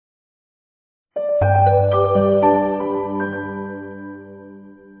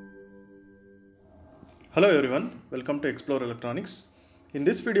Hello everyone, welcome to Explore Electronics. In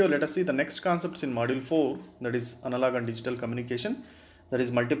this video, let us see the next concepts in Module 4, that is analog and digital communication, that is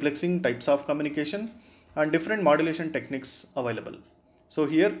multiplexing, types of communication and different modulation techniques available. So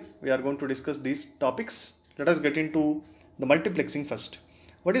here we are going to discuss these topics. Let us get into the multiplexing first.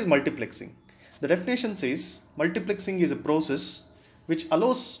 What is multiplexing? The definition says multiplexing is a process which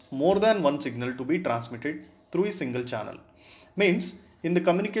allows more than one signal to be transmitted through a single channel. Means in the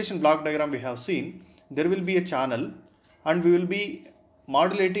communication block diagram we have seen, there will be a channel and we will be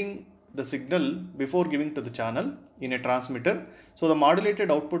modulating the signal before giving to the channel in a transmitter. So the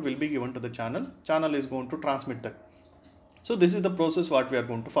modulated output will be given to the channel. Channel is going to transmit that. So this is the process what we are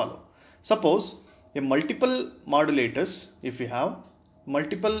going to follow. Suppose a multiple modulators, if we have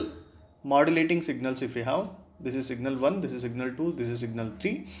multiple modulating signals, if we have, this is signal 1, this is signal 2, this is signal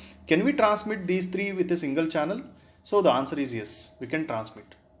 3. Can we transmit these three with a single channel? So the answer is yes, we can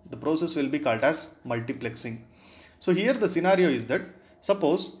transmit. The process will be called as multiplexing. So here the scenario is that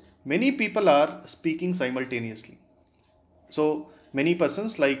suppose many people are speaking simultaneously. So many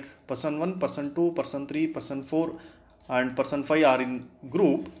persons like person 1, person 2, person 3, person 4 and person 5 are in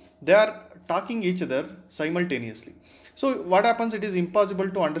group. They are talking each other simultaneously. So what happens, it is impossible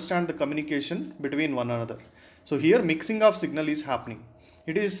to understand the communication between one another. So here mixing of signal is happening.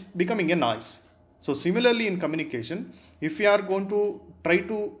 It is becoming a noise. So similarly in communication, if we are going to try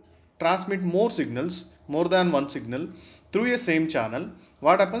to transmit more signals, more than one signal through a same channel,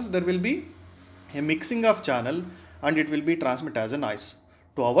 what happens, there will be a mixing of channel and it will be transmit as a noise.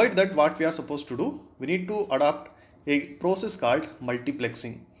 To avoid that, what we are supposed to do, we need to adopt a process called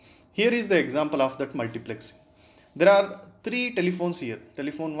multiplexing. Here is the example of that multiplexing. There are three telephones here,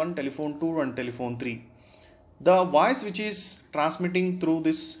 telephone 1, telephone 2 and telephone 3. The voice which is transmitting through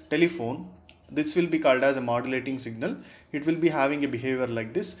this telephone, this will be called as a modulating signal. It will be having a behavior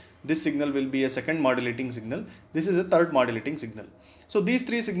like this. This signal will be a second modulating signal. This is a third modulating signal. So these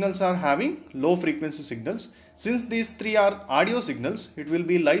three signals are having low frequency signals. Since these three are audio signals, it will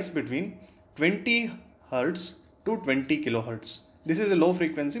be lies between 20 Hz to 20 kHz. This is a low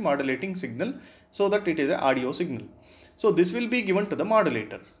frequency modulating signal, so that it is an audio signal. So this will be given to the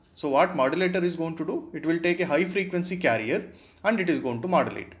modulator. So what modulator is going to do? It will take a high frequency carrier and it is going to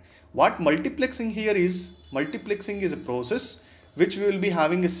modulate. What multiplexing here is, multiplexing is a process which we will be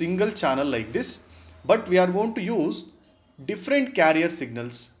having a single channel like this, but we are going to use different carrier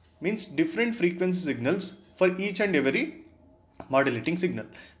signals, means different frequency signals for each and every modulating signal.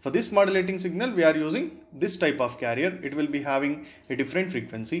 For this modulating signal, we are using this type of carrier. It will be having a different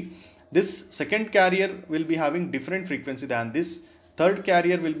frequency. This second carrier will be having different frequency than this. Third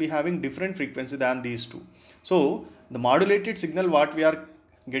carrier will be having different frequency than these two. So the modulated signal what we are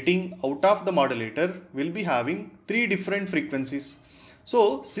getting out of the modulator will be having three different frequencies.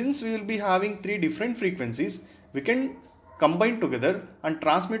 So since we will be having three different frequencies, we can combine together and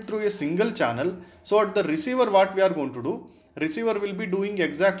transmit through a single channel. So at the receiver, what we are going to do, receiver will be doing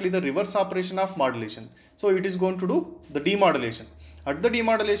exactly the reverse operation of modulation. So it is going to do the demodulation. At the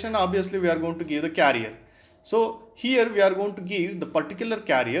demodulation, obviously we are going to give the carrier. So here we are going to give the particular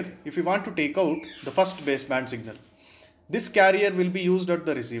carrier if we want to take out the first baseband signal. This carrier will be used at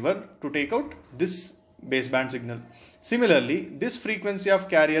the receiver to take out this baseband signal. Similarly, this frequency of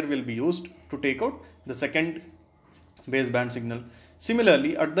carrier will be used to take out the second baseband signal.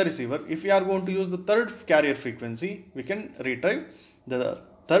 Similarly, at the receiver, if we are going to use the third carrier frequency, we can retrieve the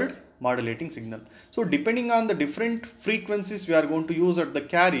third modulating signal. So depending on the different frequencies we are going to use at the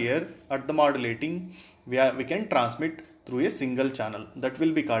carrier, at the modulating, we can transmit through a single channel. That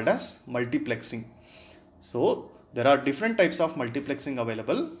will be called as multiplexing. So there are different types of multiplexing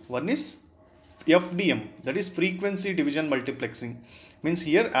available. One is FDM, that is frequency division multiplexing. Means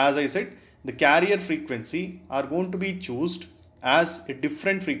here, as I said, the carrier frequency are going to be chosen as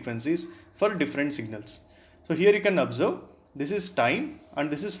different frequencies for different signals. So here you can observe, this is time and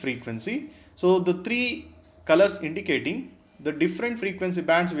this is frequency. So the three colors indicating the different frequency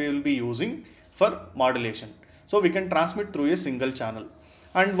bands we will be using for modulation. So we can transmit through a single channel.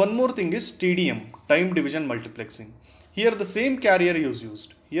 And one more thing is TDM, time division multiplexing. Here the same carrier is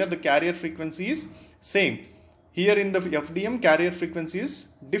used. Here the carrier frequency is same. Here in the FDM, carrier frequency is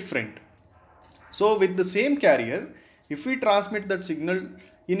different. So with the same carrier, if we transmit that signal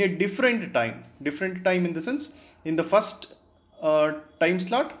in a different time in the sense, in the first time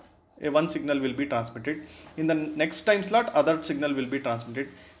slot, one signal will be transmitted. In the next time slot, other signal will be transmitted.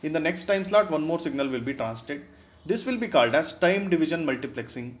 In the next time slot, one more signal will be transmitted. This will be called as time division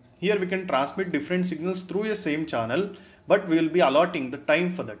multiplexing. Here we can transmit different signals through a same channel, but we will be allotting the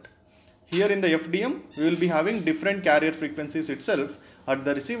time for that. Here in the FDM, we will be having different carrier frequencies itself. At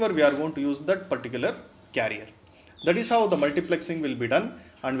the receiver, we are going to use that particular carrier. That is how the multiplexing will be done,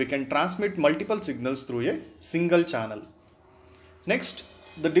 and we can transmit multiple signals through a single channel. Next,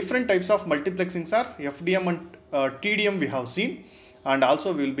 the different types of multiplexings are FDM and TDM we have seen, and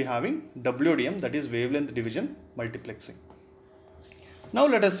also we will be having WDM, that is wavelength division multiplexing. Now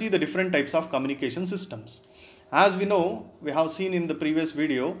let us see the different types of communication systems. As we know, we have seen in the previous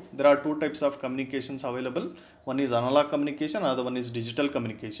video, there are two types of communications available. One is analog communication, another one is digital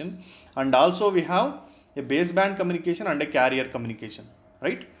communication, and also we have a baseband communication and a carrier communication,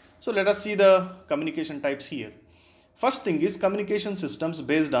 right? So let us see the communication types here. First thing is communication systems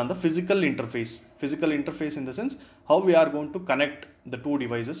based on the physical interface. Physical interface in the sense how we are going to connect the two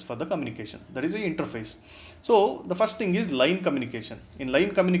devices for the communication. That is the interface. So the first thing is line communication. In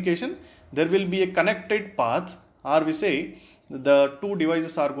line communication, there will be a connected path, or we say the two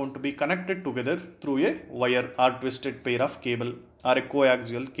devices are going to be connected together through a wire or twisted pair of cable or a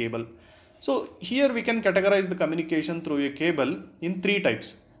coaxial cable. So here we can categorize the communication through a cable in three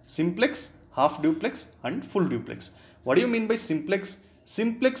types: simplex, half duplex and full duplex. What do you mean by simplex?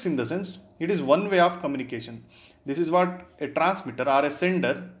 Simplex in the sense it is one way of communication. This is what a transmitter or a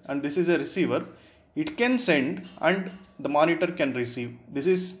sender, and this is a receiver. It can send and the monitor can receive. This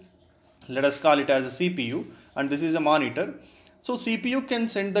is, let us call it as a CPU, and this is a monitor. So CPU can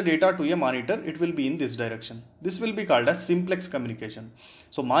send the data to a monitor, it will be in this direction. This will be called as simplex communication.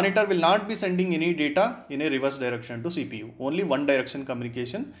 So monitor will not be sending any data in a reverse direction to CPU, only one direction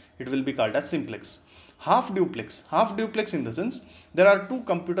communication, it will be called as simplex. Half duplex in the sense there are two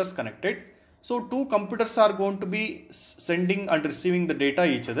computers connected. So two computers are going to be sending and receiving the data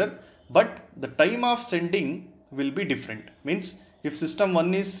each other, but the time of sending will be different. Means if system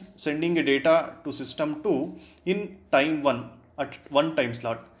 1 is sending a data to system 2 in time 1 at one time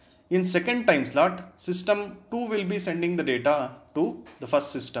slot, in second time slot system 2 will be sending the data to the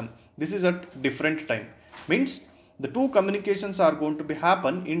first system. This is at different time. Means the two communications are going to be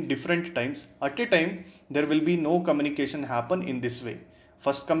happen in different times. At a time there will be no communication happen in this way.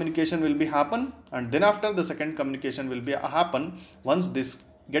 First communication will be happen, and then after the second communication will be happen once this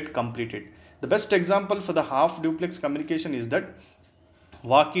get completed. The best example for the half duplex communication is that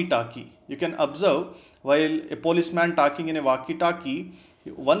walkie-talkie. You can observe while a policeman talking in a walkie-talkie,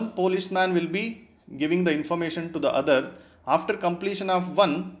 one policeman will be giving the information to the other. After completion of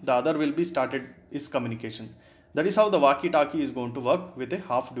one, the other will be started his communication. That is how the walkie-talkie is going to work with a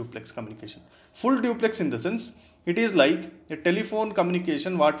half duplex communication. Full duplex in the sense, it is like a telephone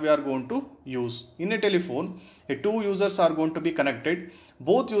communication what we are going to use. In a telephone, two users are going to be connected.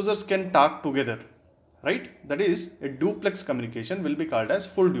 Both users can talk together, right? That is a duplex communication will be called as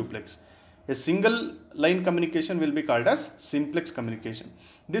full duplex. A single line communication will be called as simplex communication.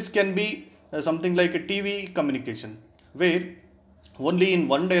 This can be something like a TV communication where only in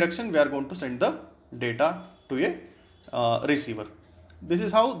one direction we are going to send the data to a receiver. This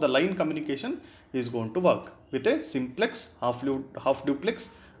is how the line communication is going to work with a simplex, half duplex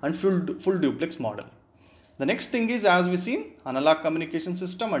and full duplex model. The next thing is, as we seen, analog communication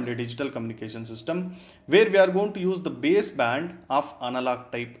system and a digital communication system, where we are going to use the baseband of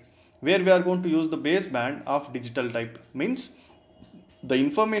analog type, where we are going to use the baseband of digital type. Means the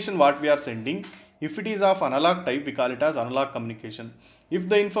information what we are sending, if it is of analog type, we call it as analog communication. If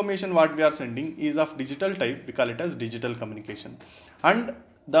the information what we are sending is of digital type, we call it as digital communication. And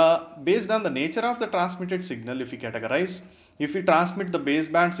based on the nature of the transmitted signal, if we categorize, if we transmit the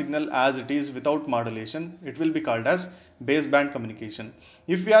baseband signal as it is without modulation, it will be called as baseband communication.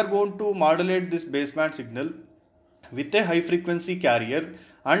 If we are going to modulate this baseband signal with a high frequency carrier,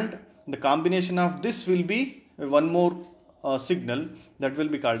 and the combination of this will be one more signal, that will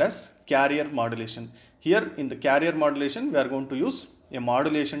be called as carrier modulation. Here in the carrier modulation, we are going to use a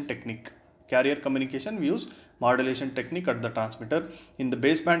modulation technique. Carrier communication, we use modulation technique at the transmitter. In the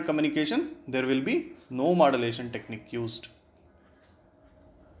baseband communication, there will be no modulation technique used.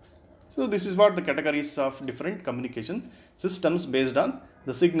 So this is what the categories of different communication systems based on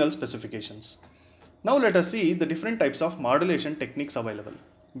the signal specifications. Now let us see the different types of modulation techniques available.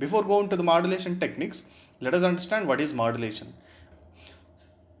 Before going to the modulation techniques, let us understand what is modulation.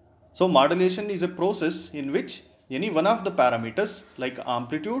 So modulation is a process in which any one of the parameters like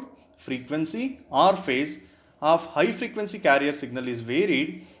amplitude, frequency or phase of high frequency carrier signal is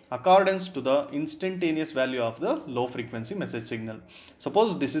varied accordance to the instantaneous value of the low frequency message signal.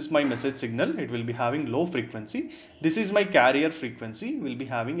 Suppose this is my message signal, it will be having low frequency. This is my carrier frequency, will be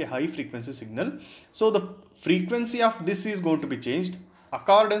having a high frequency signal. So the frequency of this is going to be changed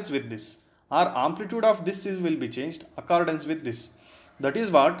accordance with this, or amplitude of this will be changed accordance with this. That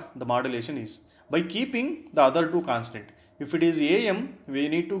is what the modulation is. By keeping the other two constant. If it is AM, we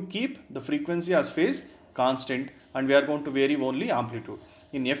need to keep the frequency as phase. constant and we are going to vary only amplitude.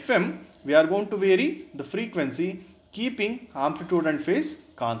 In FM, we are going to vary the frequency keeping amplitude and phase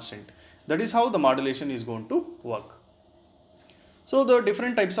constant. That is how the modulation is going to work. So the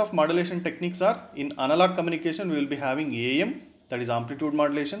different types of modulation techniques are: in analog communication we will be having AM, that is amplitude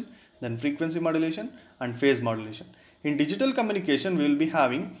modulation, then frequency modulation and phase modulation. In digital communication we will be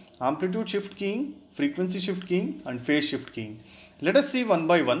having amplitude shift keying, frequency shift keying and phase shift keying. Let us see one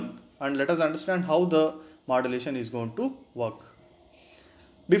by one and let us understand how the modulation is going to work.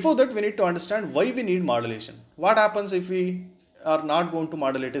 Before that, we need to understand why we need modulation. What happens if we are not going to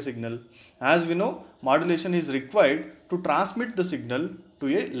modulate a signal? As we know, modulation is required to transmit the signal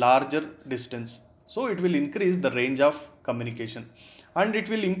to a larger distance. So it will increase the range of communication and it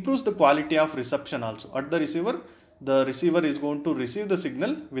will improve the quality of reception also. At the receiver is going to receive the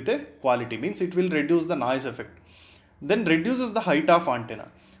signal with a quality, means it will reduce the noise effect. Then reduces the height of antenna.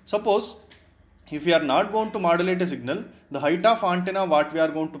 Suppose if we are not going to modulate a signal, the height of antenna what we are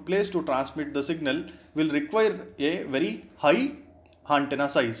going to place to transmit the signal will require a very high antenna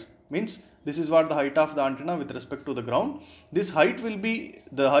size. Means this is what the height of the antenna with respect to the ground. This height will be,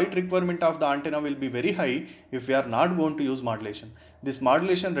 the height requirement of the antenna will be very high if we are not going to use modulation. This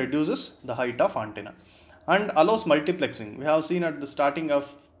modulation reduces the height of antenna and allows multiplexing. We have seen at the starting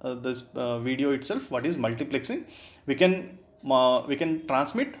of this video itself what is multiplexing. We can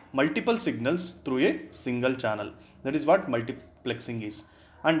transmit multiple signals through a single channel. That is what multiplexing is.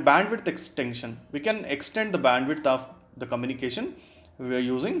 And bandwidth extension, we can extend the bandwidth of the communication we are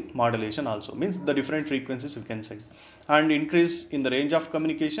using modulation also, means the different frequencies we can send. And increase in the range of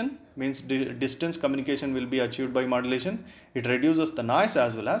communication, means distance communication will be achieved by modulation. It reduces the noise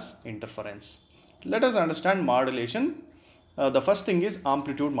as well as interference. Let us understand modulation. The first thing is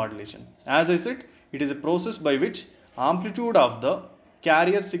amplitude modulation. As I said, it is a process by which amplitude of the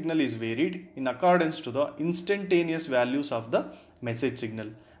carrier signal is varied in accordance to the instantaneous values of the message signal.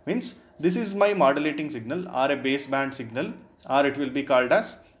 Means this is my modulating signal or a baseband signal, or it will be called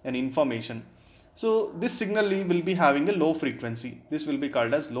as an information. So this signal will be having a low frequency. This will be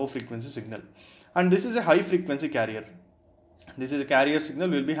called as low frequency signal. And this is a high frequency carrier. This is a carrier signal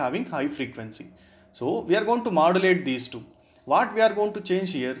will be having high frequency. So we are going to modulate these two. What we are going to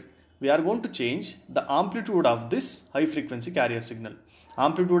change here? We are going to change the amplitude of this high frequency carrier signal.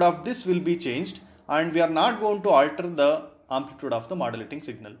 Amplitude of this will be changed and we are not going to alter the amplitude of the modulating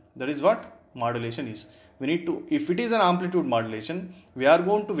signal. That is what modulation is. We need to, if it is an amplitude modulation, we are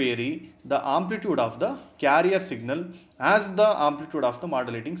going to vary the amplitude of the carrier signal as the amplitude of the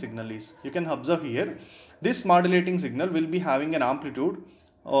modulating signal is. You can observe here, this modulating signal will be having an amplitude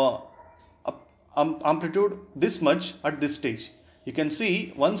this much at this stage. You can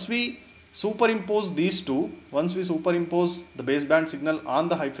see once we superimpose these two, once we superimpose the baseband signal on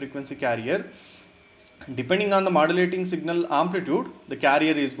the high frequency carrier, depending on the modulating signal amplitude, the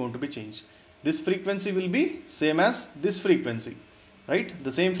carrier is going to be changed. This frequency will be same as this frequency, right?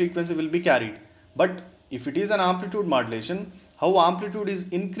 The same frequency will be carried. But if it is an amplitude modulation, how amplitude is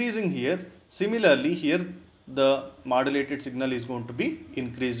increasing here, similarly here the modulated signal is going to be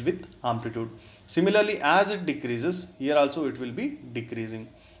increased with amplitude. Similarly, as it decreases, here also it will be decreasing.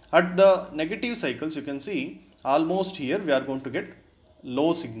 At the negative cycles, you can see almost here we are going to get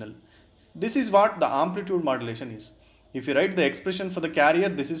low signal. This is what the amplitude modulation is. If you write the expression for the carrier,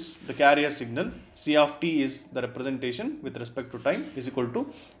 this is the carrier signal. C of t is the representation with respect to time is equal to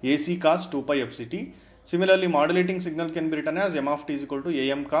AC cos 2 pi FCT. Similarly, modulating signal can be written as M of t is equal to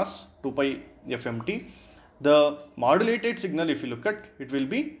AM cos 2 pi FMT. The modulated signal, if you look at, it will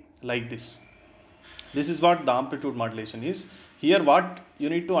be like this. This is what the amplitude modulation is. Here what you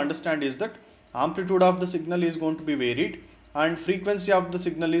need to understand is that amplitude of the signal is going to be varied and frequency of the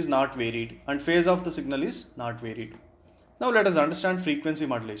signal is not varied and phase of the signal is not varied. Now let us understand frequency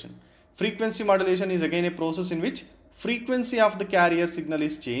modulation. Frequency modulation is again a process in which frequency of the carrier signal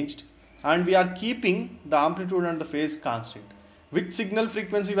is changed and we are keeping the amplitude and the phase constant. Which signal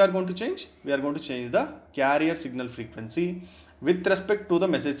frequency we are going to change? We are going to change the carrier signal frequency with respect to the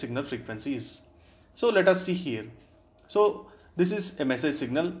message signal frequencies. So let us see here. So this is a message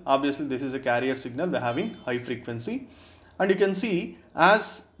signal. Obviously this is a carrier signal. We are having high frequency. And you can see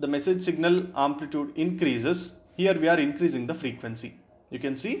as the message signal amplitude increases, here we are increasing the frequency. You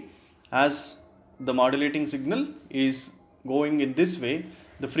can see as the modulating signal is going in this way,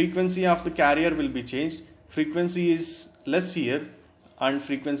 the frequency of the carrier will be changed. Frequency is less here and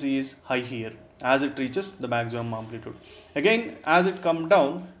frequency is high here as it reaches the maximum amplitude. Again, as it comes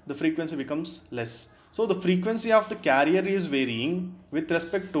down, the frequency becomes less. So the frequency of the carrier is varying with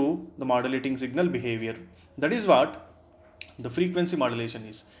respect to the modulating signal behavior. That is what the frequency modulation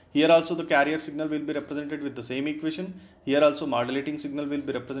is. Here also the carrier signal will be represented with the same equation. Here also modulating signal will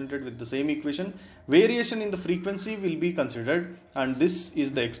be represented with the same equation. Variation in the frequency will be considered, and this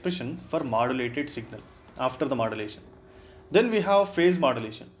is the expression for modulated signal after the modulation. Then we have phase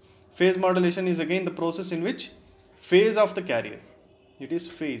modulation. Phase modulation is again the process in which phase of the carrier, it is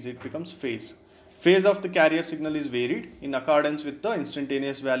phase, it becomes phase. Phase of the carrier signal is varied in accordance with the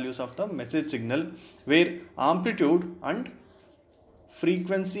instantaneous values of the message signal, where amplitude and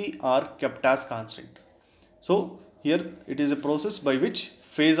frequency are kept as constant. So here it is a process by which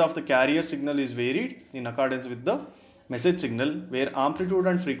phase of the carrier signal is varied in accordance with the message signal, where amplitude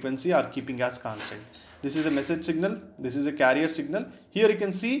and frequency are keeping as constant. This is a message signal, this is a carrier signal. Here you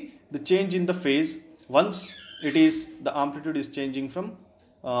can see the change in the phase. Once it is, the amplitude is changing from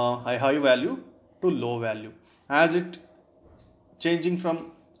high value to low value. As it changing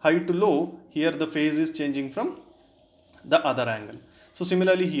from high to low, here the phase is changing from the other angle. So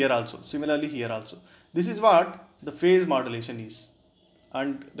similarly here also, this is what the phase modulation is,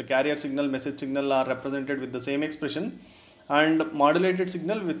 and the carrier signal, message signal are represented with the same expression, and modulated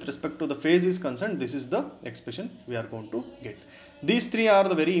signal with respect to the phase is concerned, this is the expression we are going to get. These three are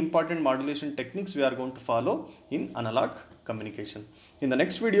the very important modulation techniques we are going to follow in analog communication. In the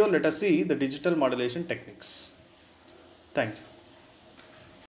next video, let us see the digital modulation techniques. Thank you.